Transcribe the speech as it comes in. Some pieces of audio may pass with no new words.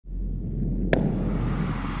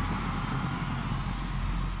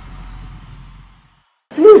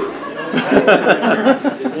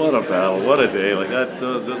What a battle! What a day! Like that,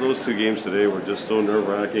 those two games today were just so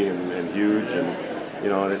nerve-wracking and huge, and you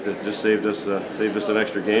know, it just saved us an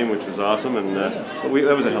extra game, which was awesome. And that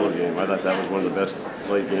was a hell of a game. I thought that was one of the best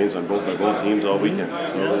played games on both teams all weekend.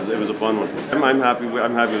 So it was a fun one. I'm happy.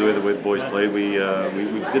 I'm happy with the way the boys played. We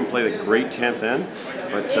didn't play the great 10th end,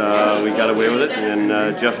 but we got away with it. And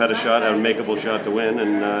then Jeff had a makeable shot to win,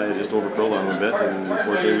 and it just overcurled on him a bit. And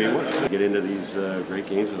unfortunately, we won. Get into these great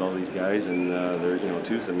games with all these guys, and they're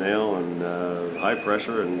tooth and nail and high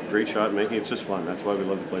pressure and great shot making. It's just fun. That's why we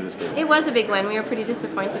love to play this game. It was a big win. We were pretty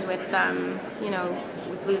disappointed with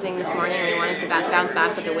with losing this morning. We wanted to bounce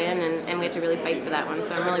back with a win, and we had to really fight for that one.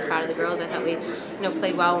 So I'm really proud of the girls. I thought we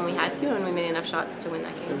played well when we had to, and we made enough shots to win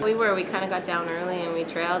that game. We kind of got down early and we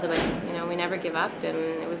trailed, but we never give up, and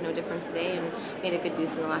it was no different today, and made a good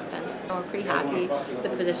deuce in the last end. We're pretty happy with the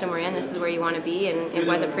position we're in. This is where you want to be, and it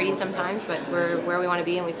wasn't pretty sometimes, but we're where we want to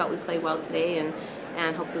be, and we felt we played well today,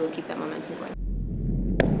 and hopefully we'll keep that momentum going.